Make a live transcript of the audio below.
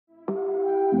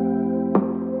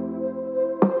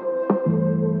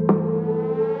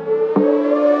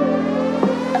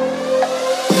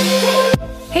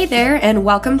Hey there, and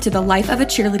welcome to the Life of a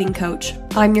Cheerleading Coach.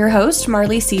 I'm your host,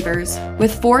 Marley Sievers.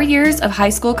 With 4 years of high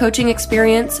school coaching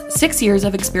experience, 6 years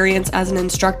of experience as an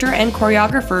instructor and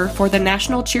choreographer for the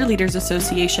National Cheerleaders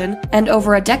Association, and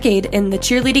over a decade in the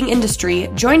cheerleading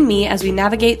industry, join me as we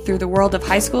navigate through the world of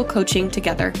high school coaching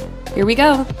together. Here we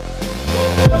go.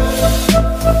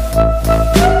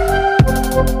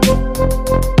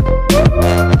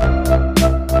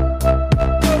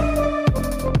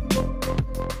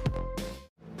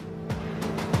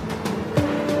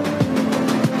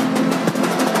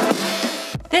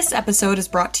 This episode is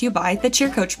brought to you by the Cheer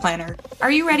Coach Planner.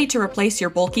 Are you ready to replace your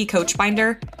bulky coach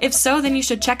binder? If so, then you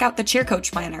should check out the Cheer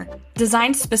Coach Planner.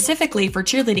 Designed specifically for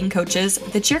cheerleading coaches,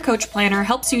 the Cheer Coach Planner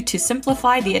helps you to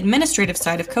simplify the administrative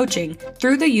side of coaching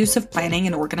through the use of planning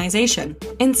and organization.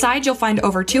 Inside, you'll find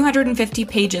over 250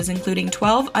 pages including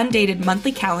 12 undated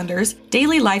monthly calendars,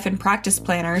 daily life and practice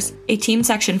planners, a team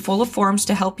section full of forms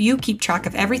to help you keep track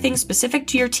of everything specific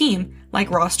to your team, like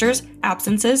rosters,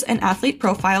 absences, and athlete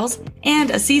profiles,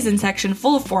 and a season section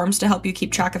full of forms to help you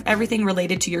keep track of everything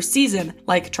related to your season,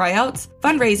 like tryouts,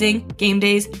 fundraising, game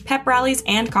days, pep rallies,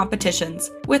 and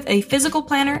competitions. With a physical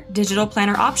planner, digital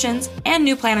planner options, and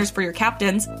new planners for your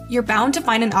captains, you're bound to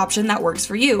find an option that works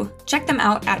for you. Check them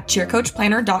out at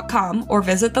cheercoachplanner.com or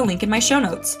visit the link in my show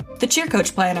notes. The Cheer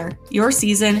Coach Planner, your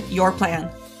season, your plan.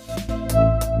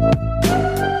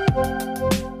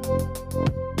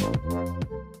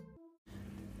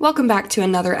 Welcome back to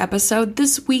another episode.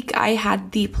 This week I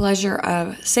had the pleasure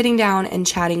of sitting down and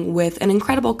chatting with an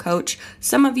incredible coach.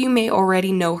 Some of you may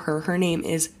already know her. Her name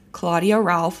is Claudia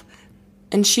Ralph,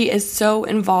 and she is so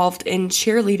involved in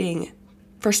cheerleading.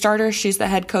 For starters, she's the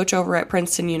head coach over at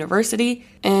Princeton University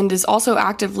and is also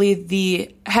actively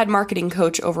the head marketing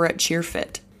coach over at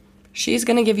CheerFit. She's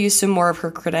going to give you some more of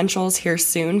her credentials here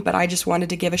soon, but I just wanted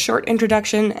to give a short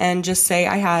introduction and just say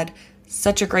I had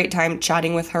such a great time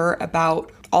chatting with her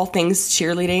about all things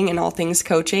cheerleading and all things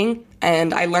coaching,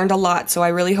 and I learned a lot, so I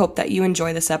really hope that you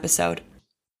enjoy this episode.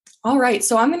 All right,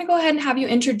 so I'm going to go ahead and have you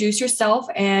introduce yourself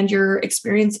and your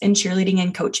experience in cheerleading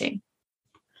and coaching.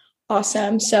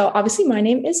 Awesome. So obviously my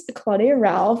name is Claudia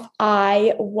Ralph.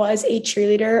 I was a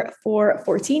cheerleader for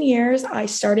 14 years. I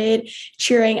started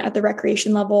cheering at the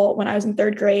recreation level when I was in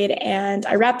 3rd grade, and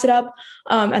I wrapped it up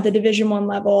at the Division I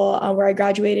level where I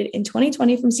graduated in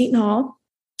 2020 from Seton Hall.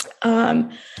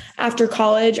 After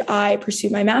college, I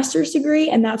pursued my master's degree,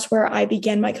 and that's where I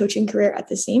began my coaching career at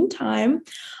the same time.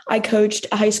 I coached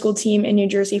a high school team in New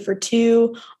Jersey for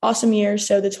 2 awesome years.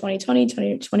 So the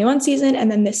 2020-2021 season,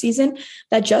 and then this season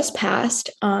that just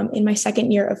passed. In my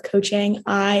 2nd year of coaching,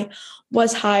 I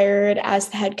was hired as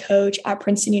the head coach at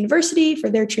Princeton University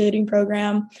for their cheerleading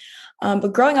program.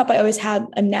 But growing up, I always had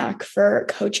a knack for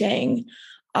coaching.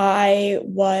 I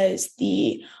was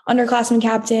the underclassmen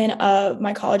captain of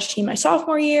my college team my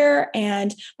sophomore year,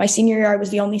 and my senior year, I was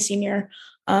the only senior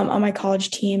on my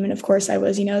college team. And of course, I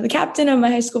was, the captain of my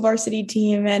high school varsity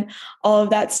team and all of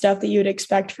that stuff that you would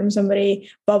expect from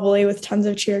somebody bubbly with tons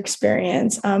of cheer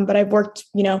experience. But I've worked,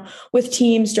 with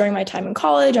teams during my time in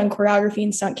college on choreography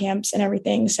and stunt camps and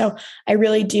everything. So I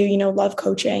really do, love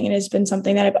coaching, and it's been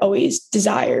something that I've always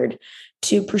desired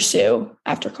to pursue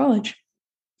after college.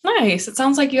 Nice. It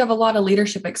sounds like you have a lot of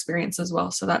leadership experience as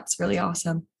well. So that's really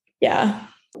awesome. Yeah.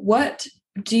 What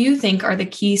do you think are the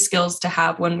key skills to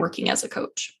have when working as a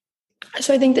coach?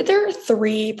 So I think that there are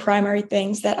 3 primary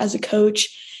things that as a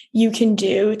coach you can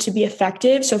do to be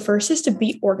effective. So first is to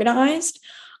be organized.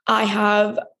 I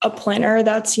have a planner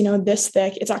that's, this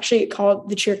thick. It's actually called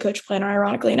the Cheer Coach Planner,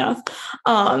 ironically enough.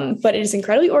 But it is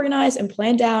incredibly organized and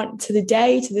planned out to the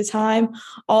day, to the time,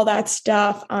 all that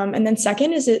stuff. And then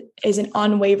second is an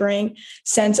unwavering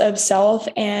sense of self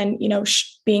and,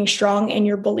 being strong in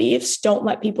your beliefs. Don't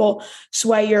let people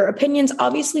sway your opinions.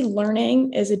 Obviously,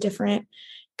 learning is a different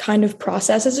kind of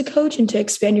process as a coach and to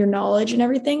expand your knowledge and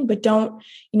everything, but don't,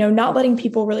 not letting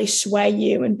people really sway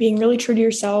you and being really true to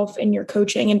yourself in your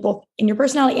coaching and both in your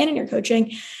personality and in your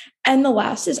coaching. And the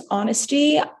last is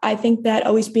honesty. I think that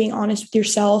always being honest with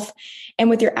yourself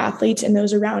and with your athletes and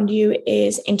those around you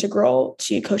is integral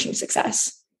to coaching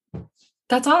success.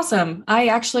 That's awesome. I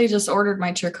actually just ordered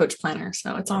my Cheer Coach Planner,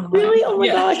 so it's on the way. Really? Oh my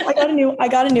gosh. I got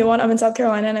a new one. I'm in South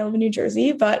Carolina and I live in New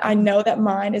Jersey, but I know that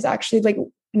mine is actually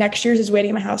next year's is waiting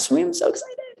in my house for me. I'm so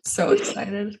excited. So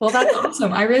excited. Well, that's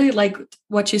awesome. I really like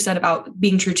what you said about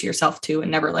being true to yourself too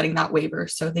and never letting that waver.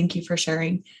 So thank you for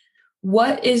sharing.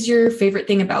 What is your favorite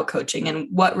thing about coaching and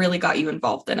what really got you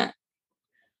involved in it?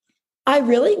 I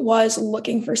really was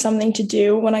looking for something to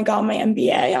do when I got my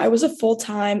MBA. I was a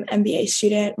full-time MBA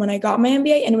student when I got my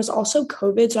MBA, and it was also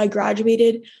COVID. So I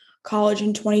graduated college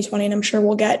in 2020, and I'm sure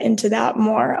we'll get into that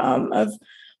more of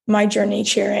my journey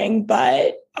cheering,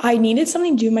 but I needed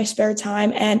something to do in my spare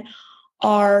time. And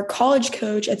our college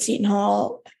coach at Seton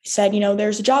Hall said,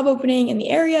 there's a job opening in the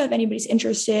area if anybody's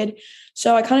interested.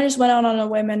 So I kind of just went out on a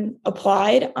whim and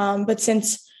applied. But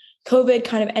since COVID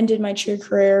kind of ended my cheer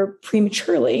career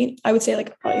prematurely, I would say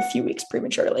like probably a few weeks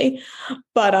prematurely,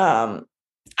 but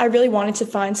I really wanted to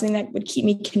find something that would keep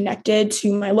me connected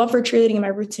to my love for cheerleading and my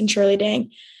roots in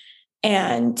cheerleading.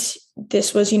 And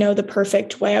this was, the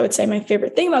perfect way. I would say my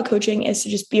favorite thing about coaching is to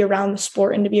just be around the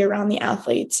sport and to be around the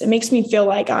athletes. It makes me feel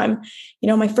like I'm,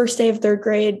 my first day of third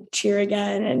grade cheer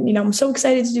again. And, I'm so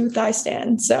excited to do thigh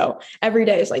stand. So every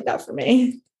day is like that for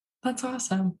me. That's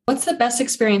awesome. What's the best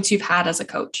experience you've had as a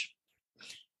coach?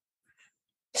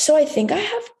 So I think I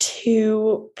have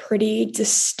two pretty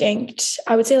distinct,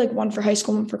 I would say like one for high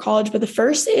school, one for college. But the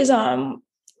first is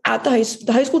at the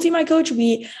high school team I coach,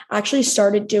 we actually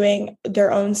started doing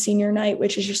their own senior night,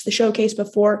 which is just the showcase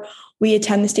before we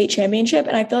attend the state championship.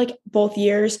 And I feel like both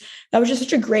years, that was just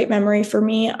such a great memory for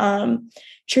me.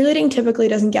 Cheerleading typically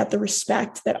doesn't get the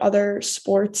respect that other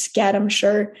sports get. I'm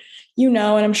sure and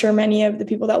I'm sure many of the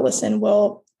people that listen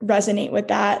will resonate with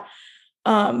that.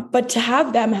 But to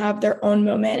have them have their own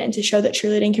moment and to show that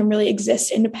cheerleading can really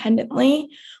exist independently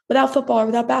without football or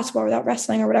without basketball or without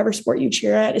wrestling or whatever sport you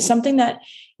cheer at is something that,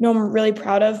 I'm really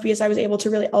proud of because I was able to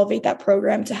really elevate that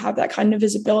program to have that kind of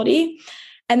visibility.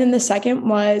 And then the second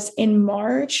was in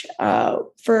March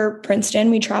for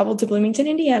Princeton. We traveled to Bloomington,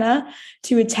 Indiana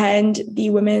to attend the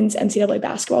women's NCAA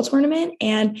basketball tournament.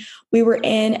 And we were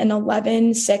in an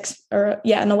 11-6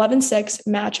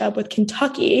 matchup with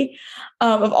Kentucky.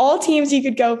 Of all teams you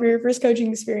could go for your first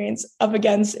coaching experience up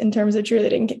against in terms of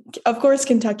cheerleading, of course,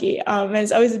 Kentucky. And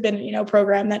it's always been, a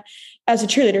program that as a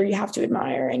cheerleader, you have to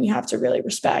admire and you have to really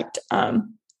respect.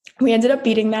 We ended up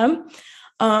beating them.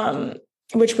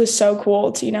 Which was so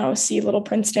cool to, see little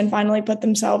Princeton finally put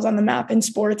themselves on the map in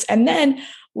sports. And then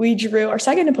we drew our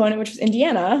second opponent, which was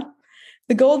Indiana,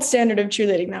 the gold standard of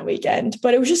cheerleading that weekend.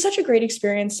 But it was just such a great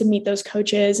experience to meet those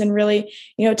coaches and really,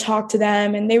 talk to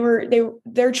them. And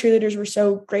their cheerleaders were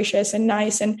so gracious and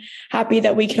nice and happy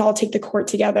that we could all take the court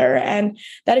together. And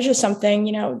that is just something,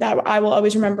 that I will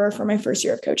always remember for my first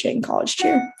year of coaching college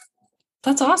cheer.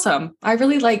 That's awesome. I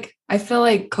feel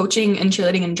like coaching and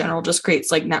cheerleading in general just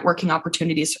creates like networking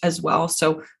opportunities as well.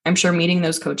 So I'm sure meeting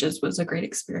those coaches was a great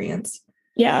experience.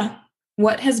 Yeah.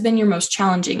 What has been your most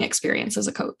challenging experience as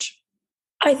a coach?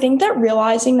 I think that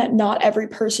realizing that not every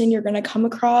person you're going to come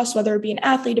across, whether it be an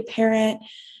athlete, a parent,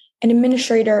 an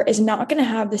administrator, is not going to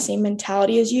have the same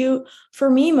mentality as you. For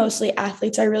me, mostly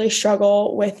athletes, I really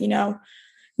struggle with,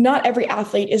 not every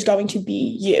athlete is going to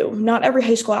be you. Not every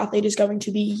high school athlete is going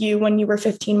to be you when you were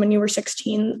 15, when you were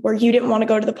 16, where you didn't want to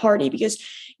go to the party because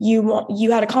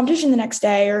you had a competition the next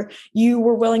day, or you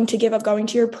were willing to give up going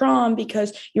to your prom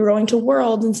because you were going to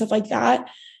Worlds and stuff like that.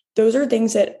 Those are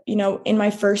things that, in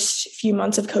my first few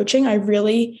months of coaching, I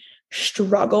really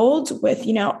struggled with.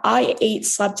 I ate,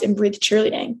 slept, and breathed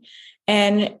cheerleading,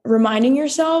 and reminding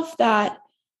yourself that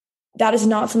is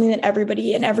not something that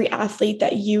everybody and every athlete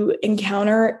that you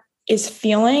encounter is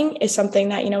feeling is something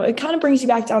that, it kind of brings you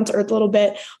back down to earth a little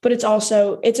bit, but it's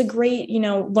a great,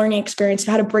 learning experience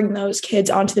how to bring those kids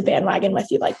onto the bandwagon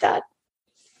with you like that.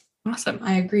 Awesome.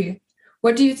 I agree.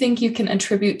 What do you think you can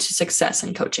attribute to success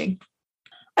in coaching?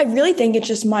 I really think it's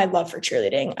just my love for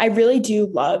cheerleading. I really do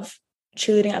love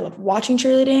cheerleading. I love watching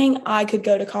cheerleading. I could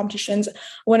go to competitions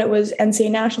when it was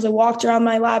NCAA Nationals. I walked around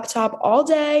my laptop all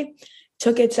day.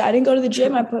 I didn't go to the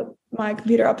gym. I put my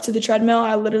computer up to the treadmill.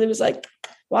 I literally was like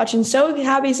watching, so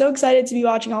happy, so excited to be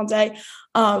watching all day.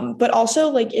 But also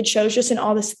like it shows just in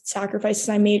all the sacrifices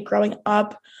I made growing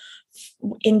up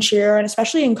in cheer, and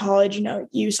especially in college,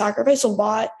 you sacrifice a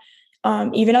lot,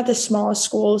 even at the smallest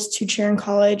schools to cheer in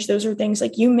college. Those are things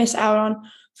like you miss out on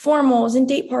formals and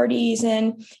date parties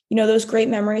and, those great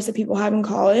memories that people have in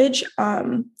college.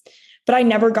 But I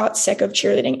never got sick of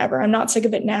cheerleading ever. I'm not sick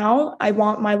of it now. I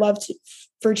want my love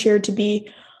for cheer to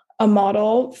be a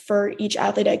model for each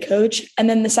athlete I coach. And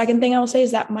then the second thing I will say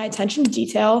is that my attention to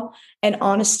detail and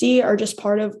honesty are just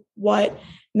part of what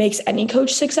makes any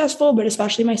coach successful, but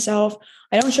especially myself.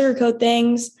 I don't sugarcoat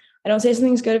things. I don't say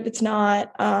something's good if it's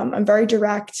not. I'm very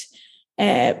direct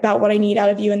about what I need out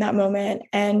of you in that moment.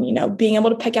 And, being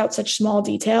able to pick out such small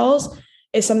details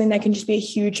is something that can just be a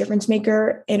huge difference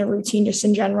maker in a routine, just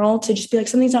in general, to just be like,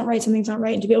 something's not right.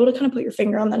 And to be able to kind of put your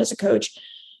finger on that as a coach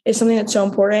is something that's so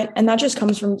important. And that just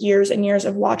comes from years and years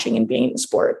of watching and being in the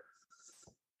sport.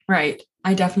 Right.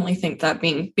 I definitely think that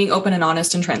being open and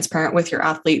honest and transparent with your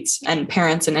athletes and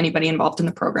parents and anybody involved in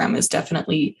the program is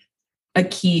definitely a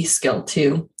key skill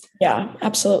too. Yeah,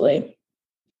 absolutely.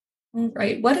 All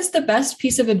right. What is the best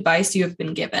piece of advice you have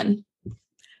been given?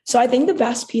 So I think the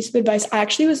best piece of advice, I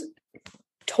actually was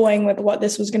toying with what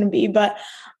this was going to be, but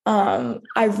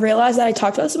I realized that I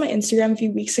talked about this on my Instagram a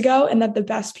few weeks ago, and that the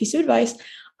best piece of advice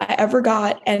I ever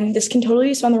got, and this can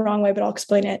totally sound the wrong way, but I'll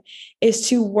explain it, is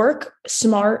to work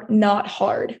smart, not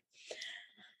hard.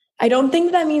 I don't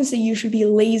think that means that you should be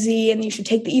lazy and you should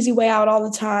take the easy way out all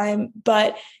the time,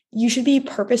 but you should be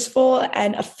purposeful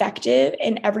and effective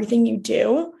in everything you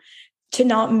do to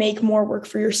not make more work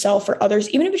for yourself or others,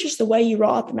 even if it's just the way you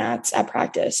roll out the mats at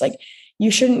practice. Like you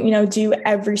shouldn't, do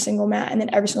every single mat and then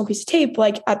every single piece of tape.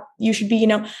 You should be,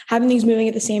 having things moving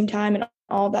at the same time and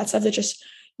all of that stuff. That just,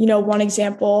 one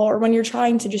example, or when you're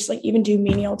trying to just even do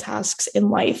menial tasks in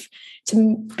life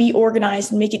to be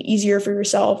organized and make it easier for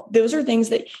yourself. Those are things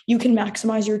that you can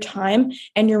maximize your time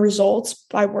and your results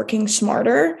by working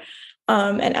smarter.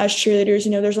 And as cheerleaders,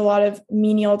 there's a lot of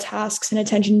menial tasks and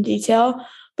attention to detail,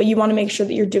 but you want to make sure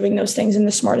that you're doing those things in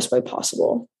the smartest way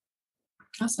possible.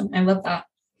 Awesome. I love that.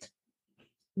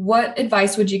 What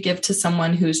advice would you give to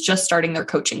someone who's just starting their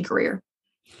coaching career?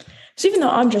 So even though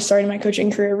I'm just starting my coaching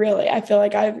career, really, I feel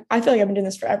like I've been doing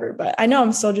this forever, but I know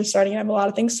I'm still just starting and I have a lot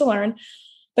of things to learn.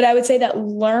 But I would say that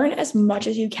learn as much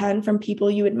as you can from people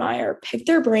you admire. Pick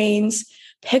their brains,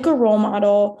 pick a role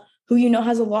model who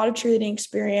has a lot of cheerleading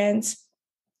experience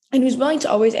and who's willing to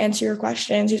always answer your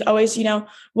questions, who's always,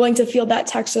 willing to field that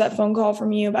text or that phone call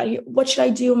from you about what should I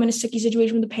do? I'm in a sticky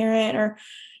situation with a parent, or,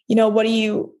 what do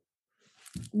you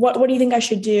think I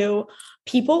should do?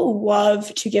 People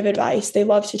love to give advice. They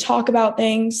love to talk about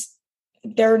things.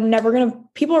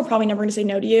 People are probably never going to say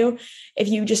no to you if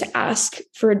you just ask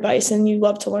for advice and you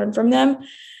love to learn from them.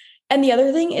 And the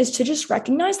other thing is to just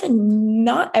recognize that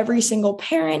not every single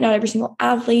parent, not every single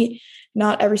athlete,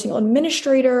 not every single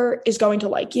administrator is going to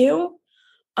like you.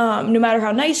 No matter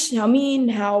how nice, how mean,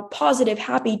 how positive,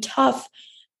 happy, tough,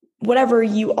 whatever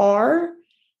you are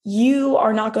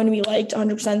not going to be liked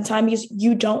 100% of the time because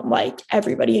you don't like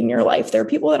everybody in your life. There are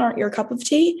people that aren't your cup of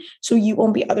tea, so you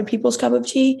won't be other people's cup of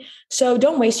tea. So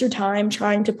don't waste your time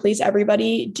trying to please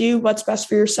everybody. Do what's best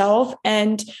for yourself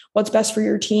and what's best for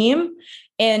your team.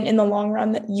 And in the long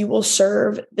run, that you will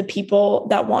serve the people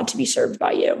that want to be served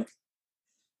by you.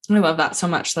 I love that so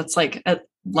much. That's like a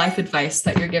life advice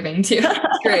that you're giving too.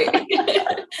 Great.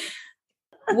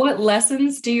 What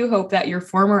lessons do you hope that your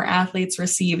former athletes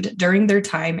received during their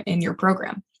time in your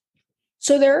program?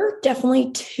 So there are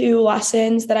definitely two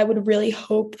lessons that I would really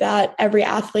hope that every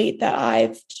athlete that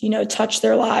I've, touched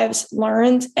their lives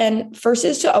learned. And first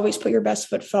is to always put your best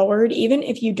foot forward, even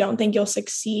if you don't think you'll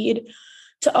succeed,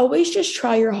 to always just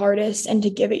try your hardest and to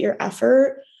give it your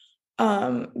effort.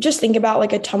 Just think about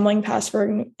like a tumbling pass,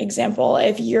 for example.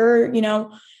 If you're,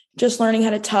 just learning how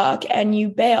to tuck and you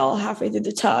bail halfway through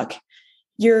the tuck,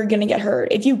 you're going to get hurt.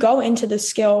 If you go into the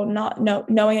skill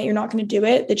knowing that you're not going to do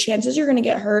it, the chances you're going to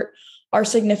get hurt are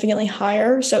significantly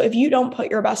higher. So if you don't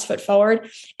put your best foot forward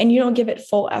and you don't give it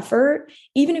full effort,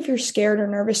 even if you're scared or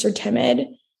nervous or timid,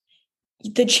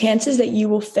 the chances that you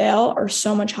will fail are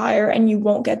so much higher and you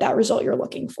won't get that result you're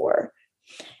looking for.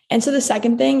 And so the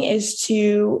second thing is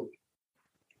to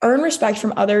earn respect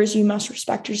from others. You must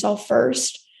respect yourself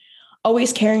first,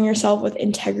 always carrying yourself with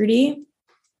integrity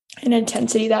and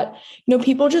intensity that,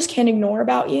 people just can't ignore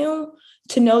about you,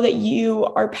 to know that you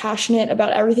are passionate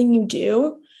about everything you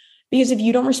do. Because if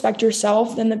you don't respect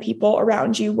yourself, then the people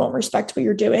around you won't respect what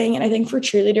you're doing. And I think for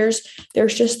cheerleaders,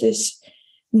 there's just this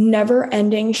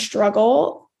never-ending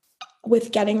struggle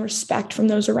with getting respect from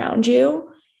those around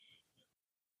you.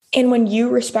 And when you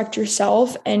respect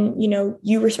yourself and,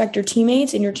 you respect your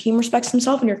teammates and your team respects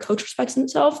themselves and your coach respects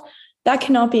himself, that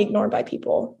cannot be ignored by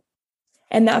people.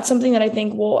 And that's something that I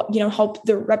think will, help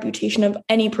the reputation of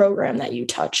any program that you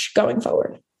touch going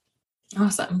forward.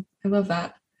 Awesome. I love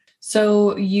that.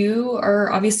 So you are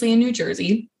obviously in New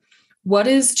Jersey. What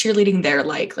is cheerleading there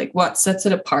like? Like what sets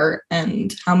it apart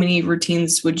and how many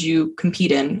routines would you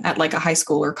compete in at like a high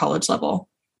school or college level?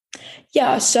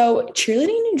 Yeah. So cheerleading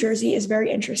in New Jersey is very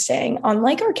interesting.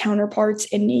 Unlike our counterparts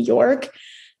in New York,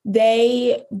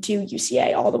 they do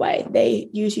UCA all the way. They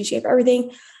use UCA for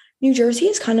everything. New Jersey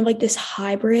is kind of like this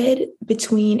hybrid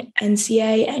between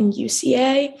NCA and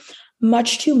UCA,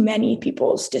 much to many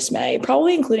people's dismay,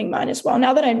 probably including mine as well.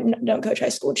 Now that I don't coach high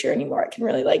school cheer anymore, I can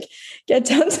really get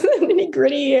down to the nitty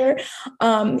gritty here.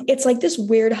 It's like this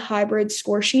weird hybrid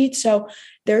score sheet. So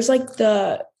there's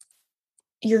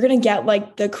you're going to get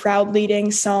like the crowd leading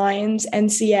signs,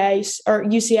 NCA or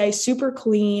UCA, super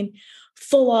clean,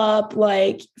 full up,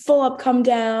 come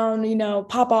down,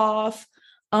 pop off.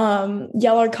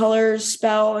 Yellow colors,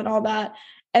 spell, and all that.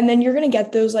 And then you're going to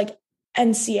get those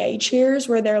NCA cheers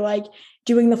where they're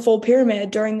doing the full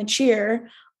pyramid during the cheer,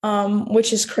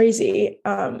 which is crazy.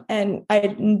 And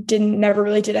I never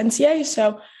really did NCA.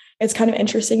 So it's kind of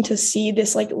interesting to see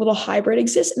this like little hybrid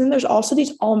exist. And then there's also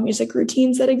these all music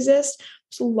routines that exist.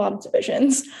 There's a lot of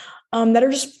divisions that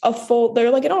are just they're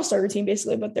like an all-star routine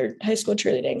basically, but they're high school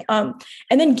cheerleading. And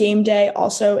then game day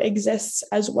also exists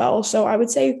as well. So I would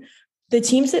say the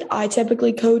teams that I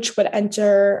typically coach would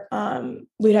enter,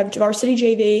 we'd have varsity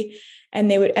JV, and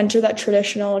they would enter that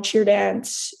traditional cheer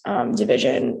dance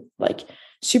division, like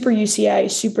super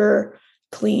UCA, super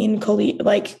clean,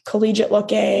 collegiate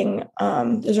looking.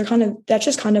 That's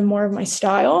just kind of more of my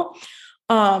style.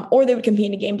 Or they would compete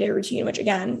in a game day routine, which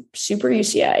again, super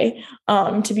UCA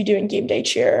to be doing game day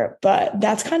cheer. But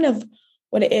that's kind of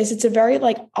what it is. It's a very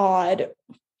like odd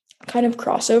kind of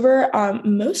crossover.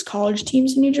 Most college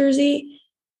teams in New Jersey,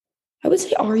 I would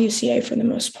say, are UCA for the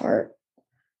most part,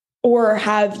 or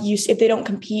have if they don't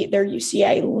compete, they're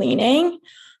UCA leaning.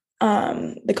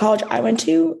 The college I went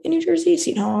to in New Jersey,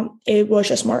 Seton Hall, it was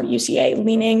just more UCA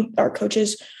leaning. Our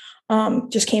coaches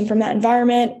just came from that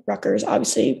environment. Rutgers,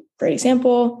 obviously, great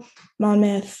example.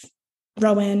 Monmouth,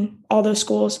 Rowan, all those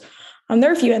schools. There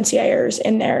are a few NCAers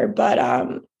in there, but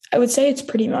I would say it's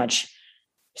pretty much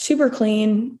super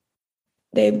clean.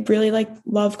 They really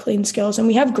love clean skills, and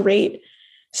we have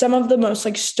some of the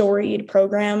most storied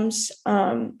programs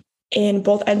in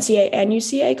both NCAA and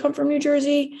UCA come from New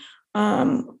Jersey.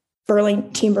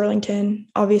 Team Burlington,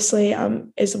 obviously,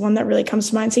 is the one that really comes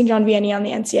to mind. St. John Vianney on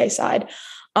the NCAA side.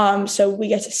 So we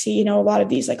get to see, a lot of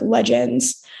these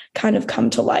legends kind of come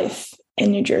to life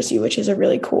in New Jersey, which is a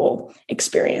really cool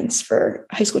experience for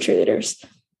high school cheerleaders.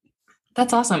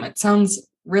 That's awesome. It sounds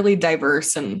really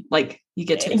diverse and you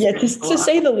get to to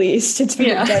say the least. It's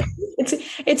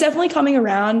it's definitely coming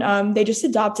around. They just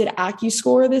adopted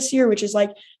AccuScore this year, which is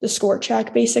the score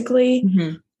check basically.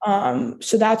 Mm-hmm.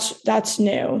 So that's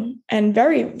new and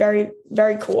very, very,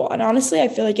 very cool. And honestly, I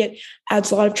feel like it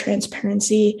adds a lot of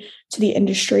transparency to the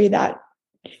industry that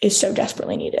is so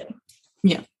desperately needed.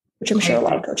 Yeah. Which I'm sure a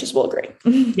lot of coaches will agree.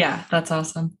 Yeah, that's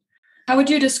awesome. How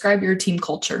would you describe your team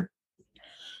culture?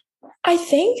 I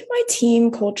think my team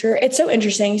culture, it's so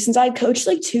interesting since I coached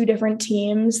 2 different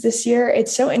teams this year.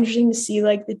 It's so interesting to see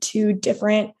the 2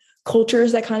 different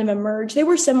cultures that kind of emerge. They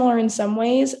were similar in some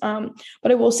ways,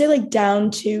 but I will say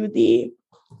down to the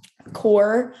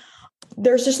core,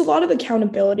 there's just a lot of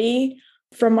accountability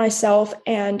from myself.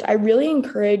 And I really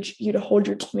encourage you to hold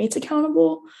your teammates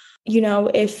accountable.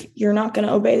 If you're not going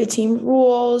to obey the team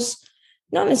rules,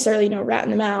 not necessarily,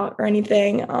 ratting them out or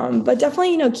anything, but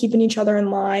definitely, keeping each other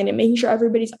in line and making sure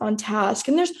everybody's on task.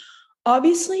 And there's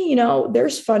obviously,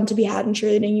 there's fun to be had in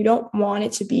cheerleading. You don't want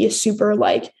it to be a super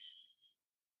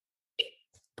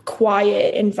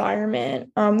quiet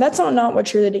environment. That's not what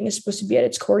cheerleading is supposed to be at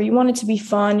its core. You want it to be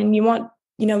fun, and you want,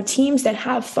 teams that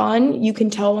have fun. You can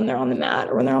tell when they're on the mat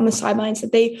or when they're on the sidelines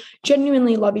that they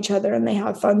genuinely love each other and they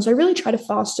have fun. So I really try to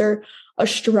foster a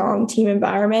strong team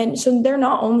environment. So they're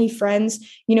not only friends,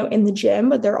 in the gym,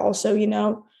 but they're also,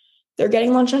 they're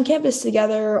getting lunch on campus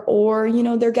together, or,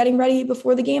 they're getting ready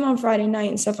before the game on Friday night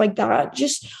and stuff like that.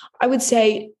 Just, I would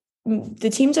say the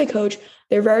teams I coach,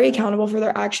 they're very accountable for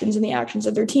their actions and the actions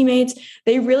of their teammates.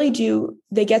 They really do.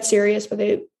 They get serious, but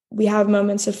we have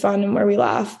moments of fun and where we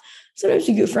laugh. Sometimes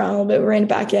we goof around a little bit, we rein it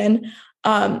back in.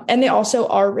 And they also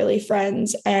are really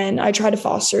friends. And I try to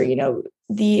foster,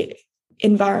 the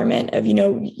environment of,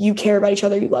 you care about each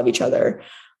other, you love each other,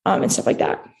 and stuff like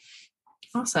that.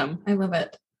 Awesome. I love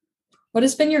it. What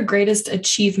has been your greatest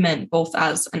achievement, both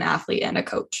as an athlete and a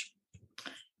coach?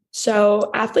 So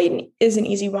athlete is an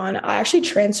easy one. I actually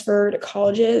transferred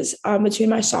colleges between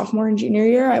my sophomore and junior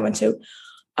year. I went to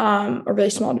a really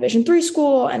small Division III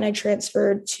school, and I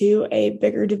transferred to a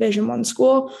bigger Division I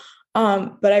school.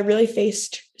 But I really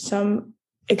faced some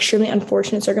extremely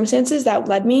unfortunate circumstances that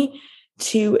led me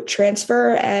to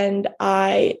transfer. And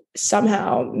I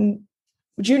somehow,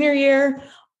 junior year,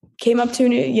 came up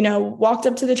to, walked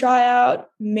up to the tryout,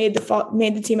 made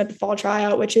the team at the fall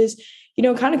tryout, which is,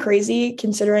 kind of crazy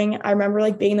considering I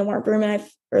remember being in the warm room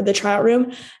or the tryout room.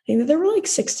 I think that there were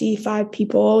 65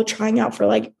 people trying out for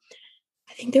I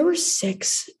think there were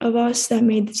 6 of us that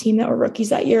made the team that were rookies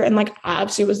that year. And I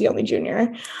absolutely was the only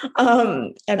junior.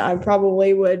 And I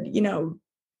probably would,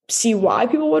 see why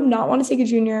people would not want to take a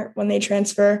junior when they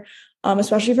transfer,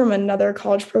 especially from another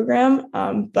college program.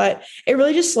 But it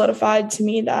really just solidified to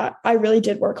me that I really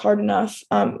did work hard enough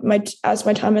as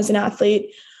my time as an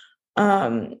athlete.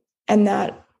 And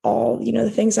that all, the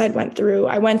things I'd went through.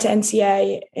 I went to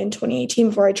NCA in 2018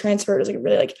 before I transferred. It was like a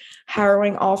really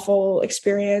harrowing, awful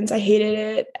experience. I hated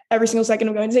it. Every single second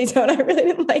of going to Daytona, I really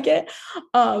didn't like it.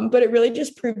 But it really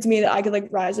just proved to me that I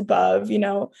could rise above,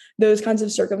 those kinds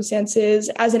of circumstances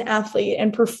as an athlete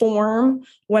and perform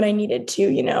when I needed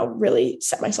to, really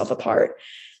set myself apart.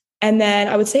 And then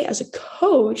I would say as a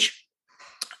coach,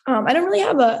 I don't really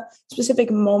have a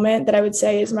specific moment that I would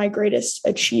say is my greatest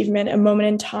achievement, a moment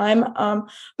in time.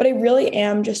 But I really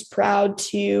am just proud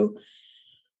to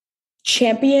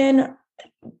champion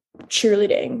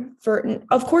cheerleading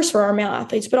of course, for our male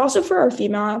athletes, but also for our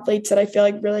female athletes that I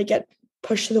feel really get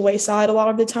pushed to the wayside a lot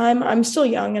of the time. I'm still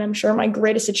young, and I'm sure my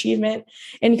greatest achievement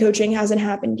in coaching hasn't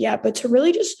happened yet, but to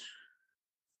really just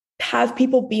have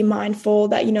people be mindful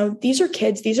that, these are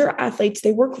kids, these are athletes,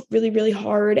 they work really, really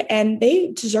hard, and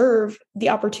they deserve the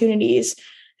opportunities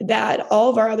that all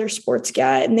of our other sports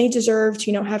get. And they deserve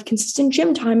to, have consistent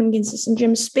gym time and consistent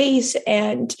gym space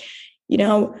and,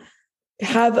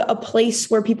 have a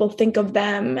place where people think of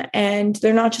them and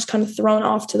they're not just kind of thrown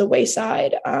off to the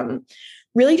wayside.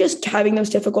 Really just having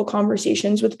those difficult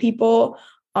conversations with people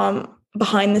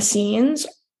behind the scenes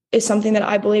is something that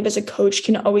I believe as a coach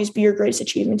can always be your greatest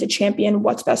achievement, to champion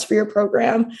what's best for your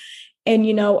program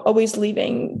and, always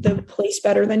leaving the place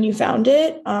better than you found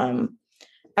it.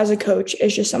 As a coach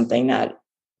is just something that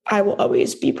I will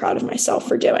always be proud of myself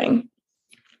for doing.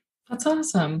 That's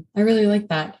awesome. I really like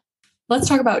that. Let's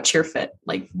talk about CheerFit.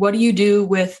 What do you do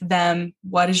with them?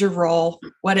 What is your role?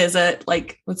 What is it?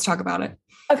 Let's talk about it.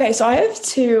 Okay. So I have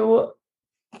two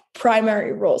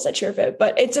primary roles at CheerFit,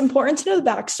 but it's important to know the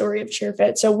backstory of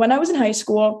CheerFit. So when I was in high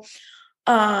school,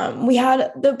 we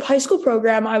had the high school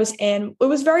program I was in. It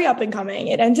was very up and coming.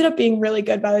 It ended up being really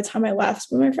good by the time I left,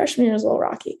 but my freshman year was a little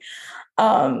rocky.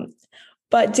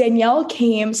 But Danielle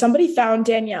came, somebody found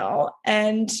Danielle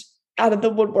and out of the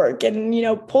woodwork and,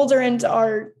 pulled her into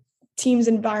our team's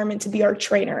environment to be our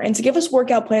trainer and to give us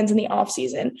workout plans in the off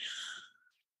season.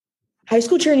 High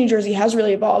school cheer in New Jersey has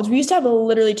really evolved. We used to have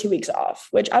literally 2 weeks off,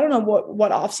 which I don't know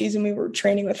what off season we were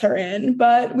training with her in,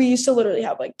 but we used to literally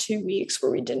have 2 weeks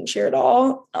where we didn't cheer at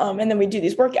all. And then we do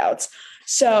these workouts.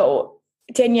 So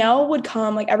Danielle would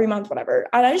come every month, whatever.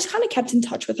 And I just kind of kept in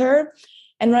touch with her.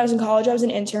 And when I was in college, I was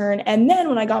an intern. And then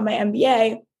when I got my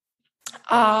MBA,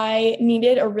 I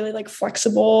needed a really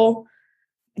flexible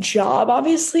job,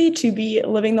 obviously, to be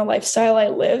living the lifestyle I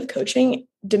live. Coaching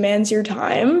demands your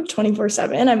time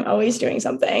 24/7. I'm always doing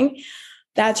something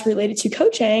that's related to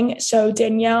coaching. So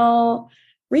Danielle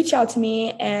reached out to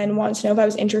me and wanted to know if I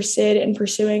was interested in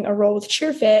pursuing a role with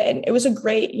CheerFit. And it was a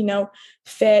great,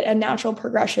 fit, a natural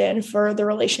progression for the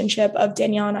relationship of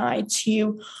Danielle and I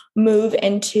to move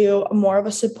into more of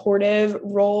a supportive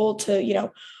role to,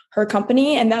 her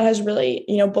company. And that has really,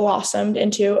 blossomed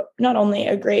into not only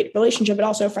a great relationship, but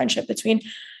also a friendship between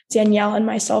Danielle and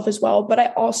myself as well. But I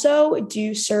also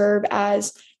do serve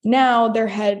as now their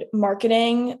head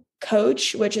marketing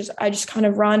coach, which is I just kind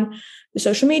of run the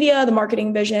social media, the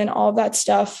marketing vision, all of that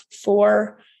stuff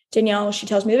for Danielle. She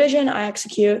tells me the vision, I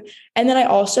execute. And then I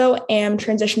also am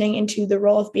transitioning into the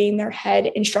role of being their head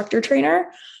instructor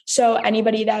trainer. So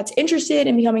anybody that's interested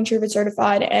in becoming CheerFit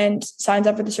certified and signs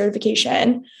up for the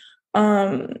certification,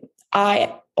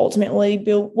 I ultimately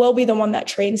will be the one that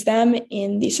trains them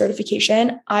in the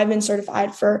certification. I've been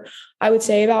certified for, I would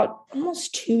say, about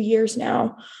almost 2 years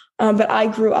now. But I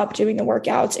grew up doing the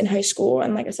workouts in high school.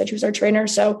 And like I said, she was our trainer.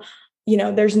 So,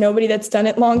 there's nobody that's done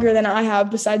it longer than I have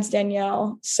besides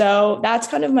Danielle. So that's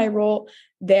kind of my role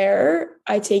there.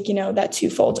 I take, that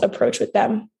twofold approach with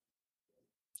them.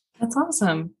 That's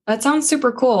awesome. That sounds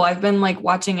super cool. I've been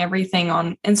watching everything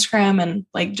on Instagram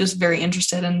and just very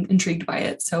interested and intrigued by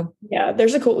it. So yeah,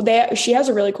 she has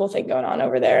a really cool thing going on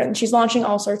over there, and she's launching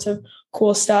all sorts of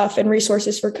cool stuff and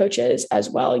resources for coaches as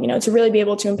well, to really be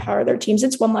able to empower their teams.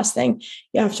 It's one less thing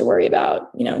you have to worry about,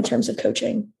 in terms of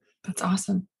coaching. That's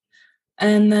awesome.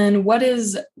 And then what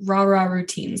is Rah Rah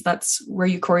Routines? That's where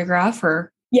you choreograph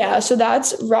or? Yeah, so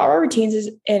that's Rah Rah Routines is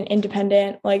an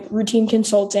independent routine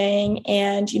consulting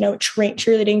and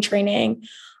cheerleading training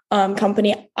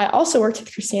company. I also worked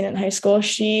with Christina in high school.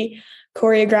 She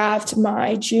choreographed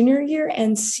my junior year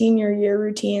and senior year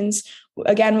routines.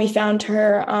 Again, we found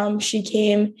her. She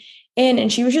came in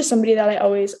and she was just somebody that I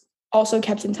always also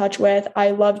kept in touch with.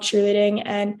 I loved cheerleading,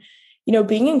 and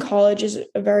being in college is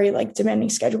a very demanding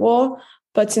schedule.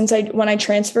 But when I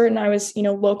transferred and I was,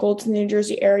 local to the New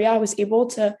Jersey area, I was able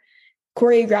to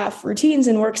choreograph routines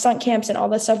and work stunt camps and all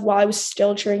that stuff while I was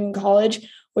still cheering in college,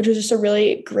 which was just a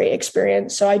really great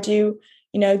experience. So I do,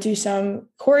 do some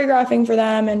choreographing for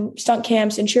them and stunt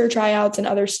camps and cheer tryouts and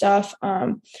other stuff. But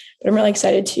I'm really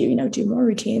excited to, do more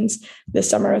routines this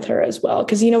summer with her as well.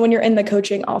 Cause, when you're in the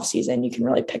coaching off season, you can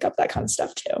really pick up that kind of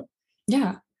stuff too.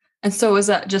 Yeah. And so is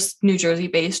that just New Jersey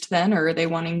based then, or are they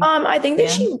wanting? I think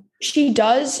that she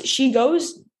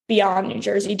goes beyond New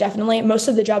Jersey. Definitely. Most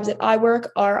of the jobs that I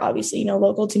work are obviously,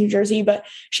 local to New Jersey, but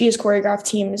she has choreographed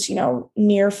teams,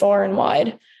 near, far and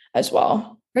wide as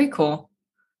well. Very cool.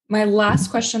 My last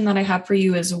question that I have for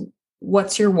you is,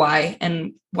 what's your why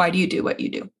and why do you do what you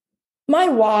do? My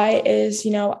why is,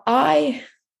 I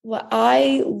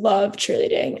love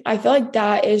cheerleading. I feel like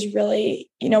that is really,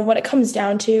 what it comes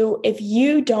down to. If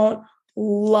you don't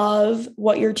love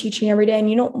what you're teaching every day and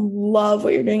you don't love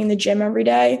what you're doing in the gym every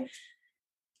day,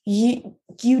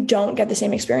 you don't get the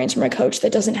same experience from a coach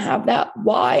that doesn't have that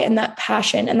why and that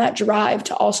passion and that drive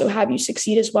to also have you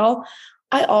succeed as well.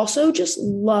 I also just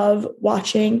love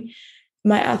watching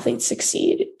my athletes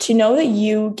succeed, to know that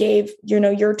you gave,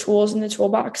 your tools in the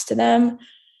toolbox to them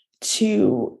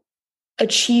to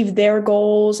achieve their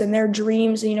goals and their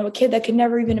dreams. And, a kid that could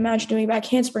never even imagine doing back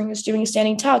handspring is doing a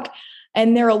standing tuck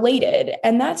and they're elated.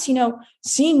 And that's,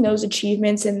 seeing those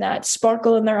achievements and that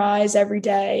sparkle in their eyes every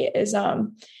day is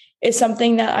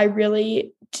something that I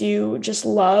really do just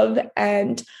love.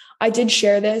 And I did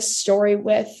share this story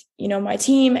with, my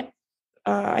team.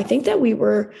 I think that we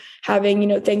were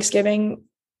having, Thanksgiving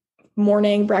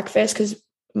morning breakfast because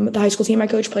the high school team I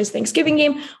coach plays Thanksgiving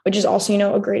game, which is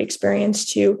also, a great experience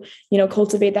to,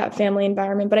 cultivate that family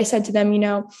environment. But I said to them,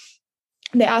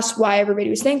 they asked why everybody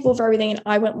was thankful for everything. And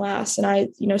I went last and I,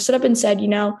 stood up and said,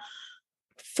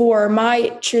 for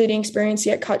my cheerleading experience to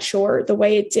get cut short the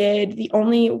way it did, the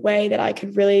only way that I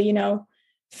could really,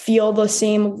 feel the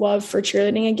same love for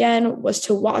cheerleading again was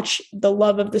to watch the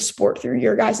love of the sport through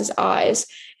your guys' eyes.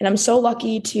 And I'm so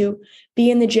lucky to be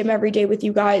in the gym every day with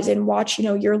you guys and watch,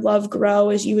 your love grow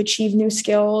as you achieve new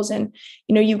skills and,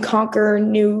 you conquer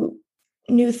new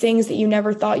things that you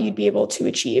never thought you'd be able to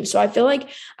achieve. So I feel like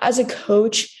as a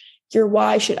coach, your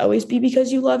why should always be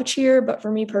because you love cheer. But for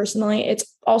me personally, it's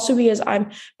also because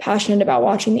I'm passionate about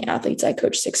watching the athletes I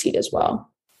coach succeed as well.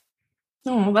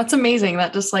 Oh, that's amazing.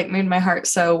 That just made my heart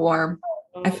so warm.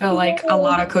 I feel like a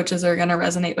lot of coaches are going to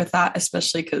resonate with that,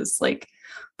 especially because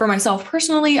for myself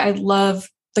personally, I love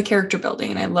the character building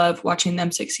and I love watching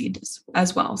them succeed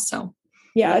as well. So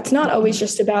yeah, it's not always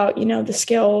just about, the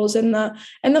skills and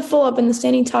the full up and the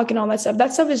standing tuck and all that stuff.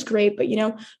 That stuff is great. But,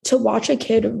 to watch a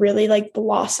kid really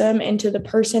blossom into the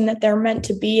person that they're meant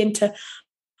to be and to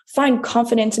find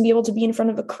confidence and be able to be in front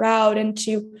of a crowd and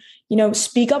to,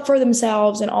 speak up for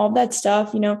themselves and all of that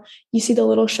stuff. You see the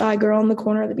little shy girl in the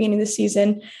corner at the beginning of the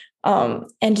season.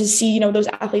 And to see, those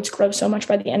athletes grow so much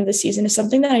by the end of the season is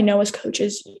something that I know as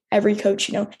coaches, every coach,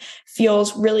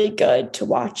 feels really good to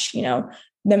watch,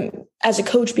 them as a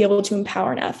coach be able to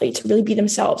empower an athlete to really be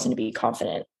themselves and to be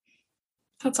confident.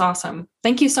 That's awesome.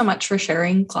 Thank you so much for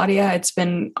sharing, Claudia. It's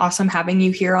been awesome having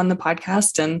you here on the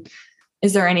podcast. And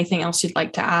is there anything else you'd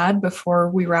like to add before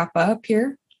we wrap up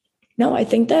here? No, I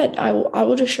think that I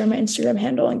will just share my Instagram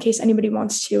handle in case anybody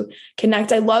wants to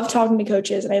connect. I love talking to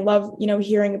coaches and I love,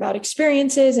 hearing about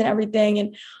experiences and everything.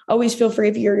 And always feel free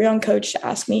if you're a young coach to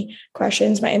ask me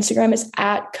questions. My Instagram is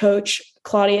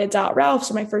 @coachclaudia.ralph.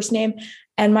 So my first name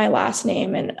and my last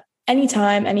name. And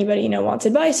anytime anybody, wants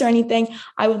advice or anything,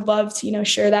 I would love to,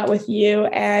 share that with you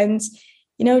and,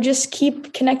 just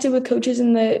keep connected with coaches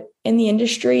in the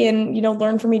industry and,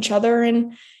 learn from each other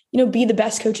and, be the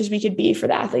best coaches we could be for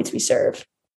the athletes we serve.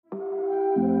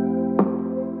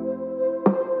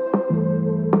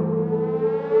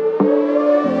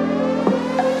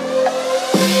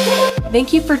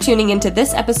 Thank you for tuning into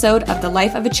this episode of The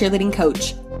Life of a Cheerleading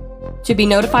Coach. To be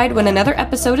notified when another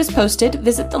episode is posted,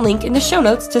 visit the link in the show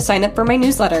notes to sign up for my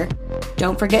newsletter.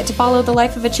 Don't forget to follow The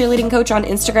Life of a Cheerleading Coach on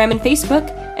Instagram and Facebook,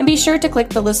 and be sure to click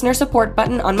the listener support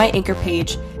button on my Anchor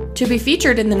page. To be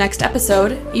featured in the next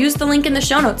episode, use the link in the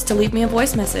show notes to leave me a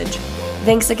voice message.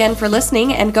 Thanks again for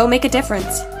listening, and go make a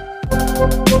difference.